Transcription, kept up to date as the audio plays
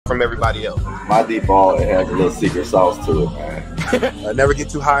from everybody else. My deep ball, it has a little secret sauce to it, man. Never get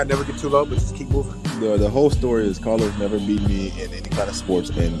too high, never get too low, but just keep moving. The whole story is Carlos never beat me in any kind of sports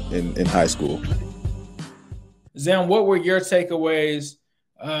in high school. Zem, what were your takeaways,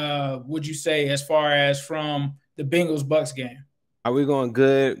 would you say, as far as from the Bengals-Bucs game? Are we going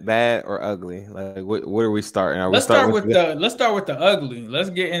good, bad, or ugly? Like, where are we starting? Let's start with the ugly. Let's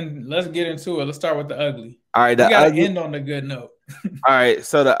get into it. Let's start with the ugly. All right, we gotta end on a good note. All right,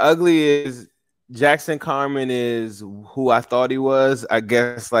 so the ugly is Jackson Carman is who I thought he was. I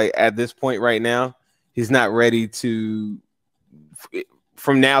guess like at this point right now, he's not ready to.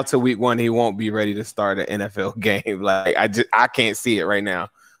 From now to week 1, he won't be ready to start an NFL game. Like I can't see it right now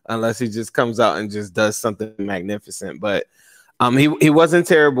unless he just comes out and just does something magnificent. But he wasn't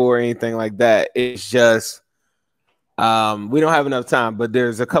terrible or anything like that. It's just we don't have enough time. But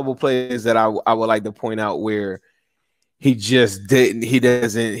there's a couple plays that I would like to point out where he just didn't. He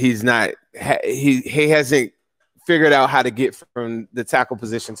hasn't figured out how to get from the tackle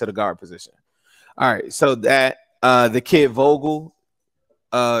position to the guard position. All right, so that the kid Vogel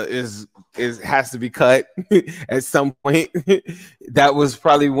has to be cut at some point. That was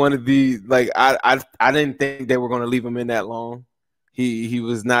probably one of the I didn't think they were going to leave him in that long. He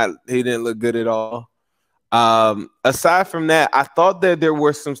didn't look good at all. Aside from that, I thought that there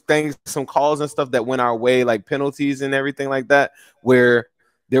were some things, some calls and stuff that went our way, like penalties and everything like that, where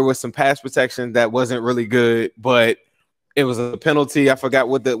there was some pass protection that wasn't really good, but it was a penalty. I forgot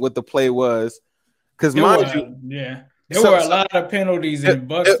what the play was. Because mind you, yeah. There were a lot of penalties, and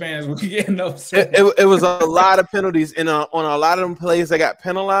Bucs fans were getting upset. It was a lot of penalties, and on a lot of them plays that got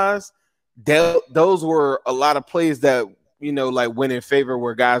penalized, those were a lot of plays that, like went in favor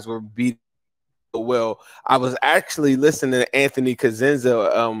where guys were beat. Well, I was actually listening to Anthony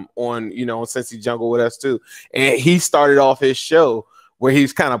Cosenza on Cincy Jungle with us too, and he started off his show where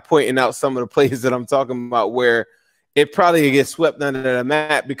he's kind of pointing out some of the plays that I'm talking about where it probably gets swept under the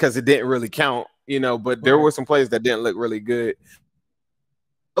mat because it didn't really count. But there were some plays that didn't look really good.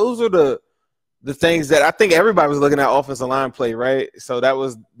 Those are the things that I think everybody was looking at offensive line play, right? So that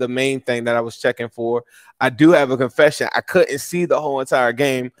was the main thing that I was checking for. I do have a confession. I couldn't see the whole entire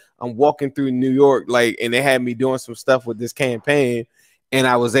game. I'm walking through New York, and they had me doing some stuff with this campaign, and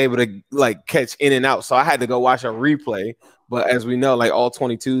I was able to catch in and out. So I had to go watch a replay. But as we know, all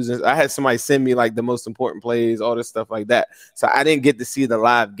 22s, I had somebody send me the most important plays, all this stuff like that. So I didn't get to see the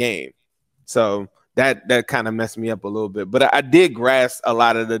live game. So that kind of messed me up a little bit. But I did grasp a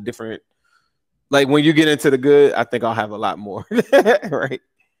lot of the different, when you get into the good, I think I'll have a lot more. Right?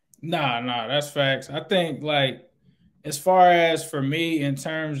 Nah, that's facts. I think as far as for me in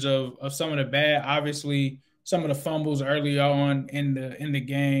terms of some of the bad, obviously some of the fumbles early on in the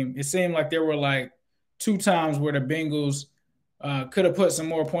game, it seemed like there were 2 times where the Bengals could have put some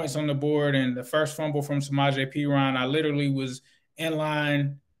more points on the board. And the first fumble from Samaje Perine, I literally was in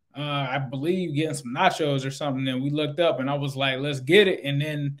line, I believe getting some nachos or something, and we looked up and I was like, let's get it, and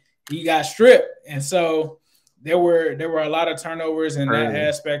then he got stripped. And so there were a lot of turnovers in that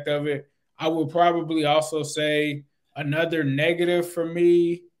aspect of it. I would probably also say another negative for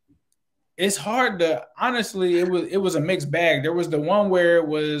me, it's hard to honestly, it was a mixed bag. There was the one where it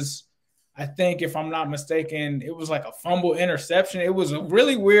was, I think if I'm not mistaken, it was a fumble interception. It was a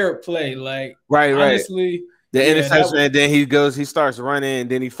really weird play. Honestly, the interception, and then he starts running, and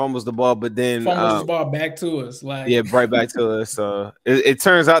then he fumbles the ball, but then fumbles the ball back to us. Right back to us. So it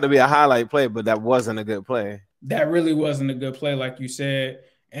turns out to be a highlight play, but that wasn't a good play. That really wasn't a good play, like you said.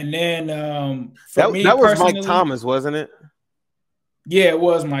 And then that was Mike Thomas, wasn't it? Yeah, it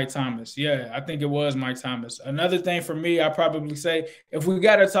was Mike Thomas. Yeah, I think it was Mike Thomas. Another thing for me, I probably say, if we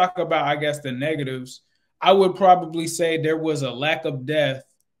got to talk about, I guess, the negatives, I would probably say there was a lack of depth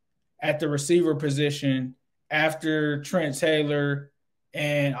at the receiver position after Trent Taylor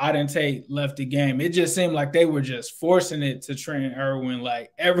and Auden Tate left the game. It just seemed like they were just forcing it to Trent Irwin,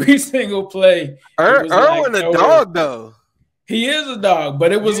 every single play. Irwin a dog, though. He is a dog,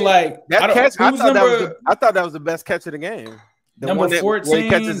 but it was that catch. I thought that was the best catch of the game. Number 14, he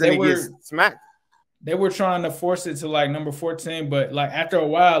catches and he gets smacked. They were trying to force it to number 14, but after a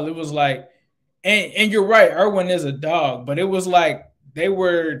while, it was and you're right, Irwin is a dog, but it was they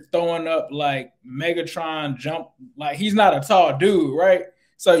were throwing up Megatron jump. He's not a tall dude, right?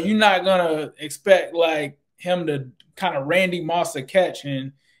 So you're not gonna expect him to kind of Randy Moss a catch.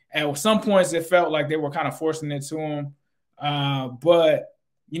 And at some points it felt like they were kind of forcing it to him. But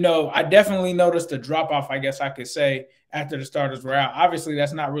I definitely noticed a drop off, I guess I could say, after the starters were out. Obviously,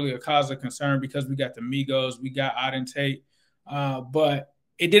 that's not really a cause of concern because we got the MIGOS, we got Auden Tate. But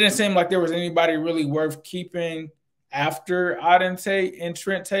it didn't seem like there was anybody really worth keeping after Auden Tate and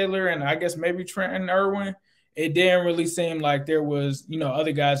Trent Taylor, and I guess maybe Trent and Irwin, it didn't really seem like there was,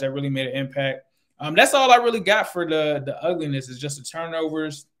 other guys that really made an impact. That's all I really got for the ugliness is just the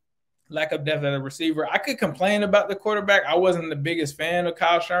turnovers, lack of depth at a receiver. I could complain about the quarterback. I wasn't the biggest fan of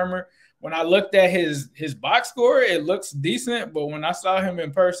Kyle Shermer. When I looked at his box score, it looks decent, but when I saw him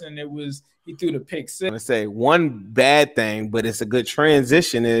in person, he threw the pick six. I'm gonna say one bad thing, but it's a good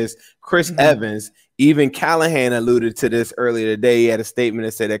transition is Chris Evans. Even Callahan alluded to this earlier today. He had a statement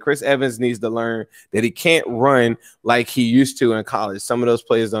that said that Chris Evans needs to learn that he can't run like he used to in college. Some of those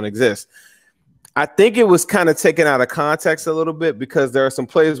players don't exist. I think it was kind of taken out of context a little bit because there are some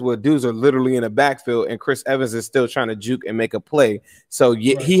plays where dudes are literally in the backfield and Chris Evans is still trying to juke and make a play. So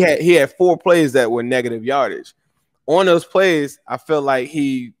he had 4 plays that were negative yardage. On those plays, I feel like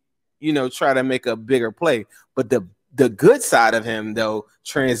he, try to make a bigger play. But the good side of him, though,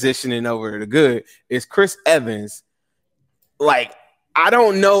 transitioning over to the good, is Chris Evans. Like, I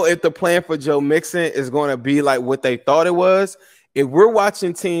don't know if the plan for Joe Mixon is going to be like what they thought it was. If we're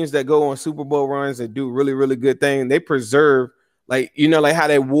watching teams that go on Super Bowl runs and do really, really good things, they preserve, like how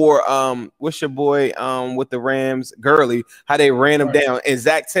they wore what's your boy with the Rams, Gurley, how they ran him down. And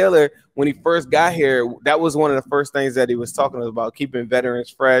Zach Taylor, when he first got here, that was one of the first things that he was talking about, keeping veterans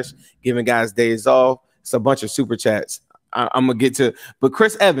fresh, giving guys days off. It's a bunch of super chats I'm gonna get to. But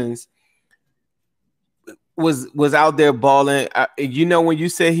Chris Evans was out there balling. When you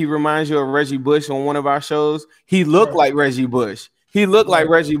said he reminds you of Reggie Bush on one of our shows, he looked like Reggie Bush. He looked like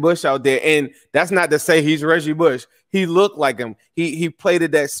Reggie Bush out there, and that's not to say he's Reggie Bush. He looked like him. He played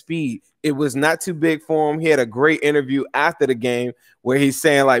at that speed. It was not too big for him. He had a great interview after the game where he's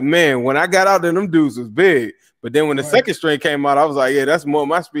saying, like, man, when I got out there, them dudes was big. But then when the second string came out, I was like, yeah, that's more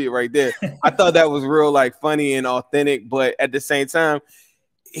my speed right there. I thought that was real, like, funny and authentic, but at the same time,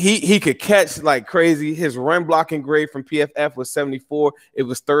 he could catch like crazy. His run blocking grade from PFF was 74. It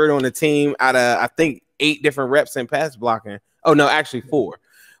was 3rd on the team out of, I think, 8 different reps in pass blocking. Oh, no, actually 4.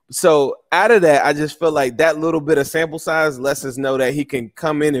 So out of that, I just feel like that little bit of sample size lets us know that he can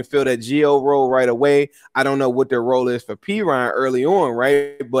come in and fill that Geo role right away. I don't know what their role is for P. Ryan early on,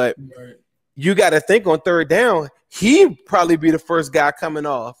 right? But you got to think on 3rd down, he'd probably be the first guy coming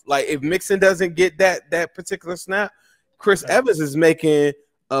off. Like if Mixon doesn't get that particular snap, Chris Evans is making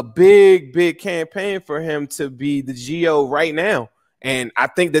a big campaign for him to be the Geo right now. And I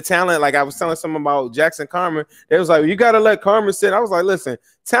think the talent, like I was telling someone about Jackson Carman, they was like, you got to let Carman sit. I was like, listen,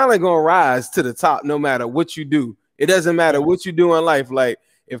 talent going to rise to the top no matter what you do. It doesn't matter what you do in life. Like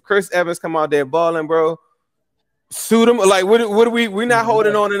if Chris Evans come out there balling, bro, suit him. Like what are we not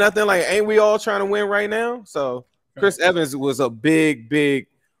holding on to nothing. Like, ain't we all trying to win right now? So Chris Evans was a big,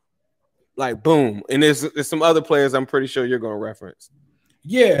 like boom. And there's some other players I'm pretty sure you're going to reference.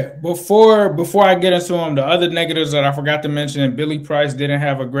 Yeah, before I get into them, the other negatives that I forgot to mention, Billy Price didn't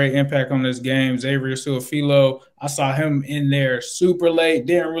have a great impact on this game. Xavier Su'a-Filo, I saw him in there super late.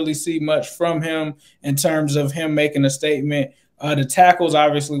 Didn't really see much from him in terms of him making a statement. The tackles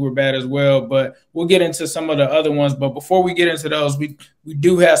obviously were bad as well, but we'll get into some of the other ones. But before we get into those, we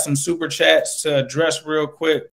do have some super chats to address real quick.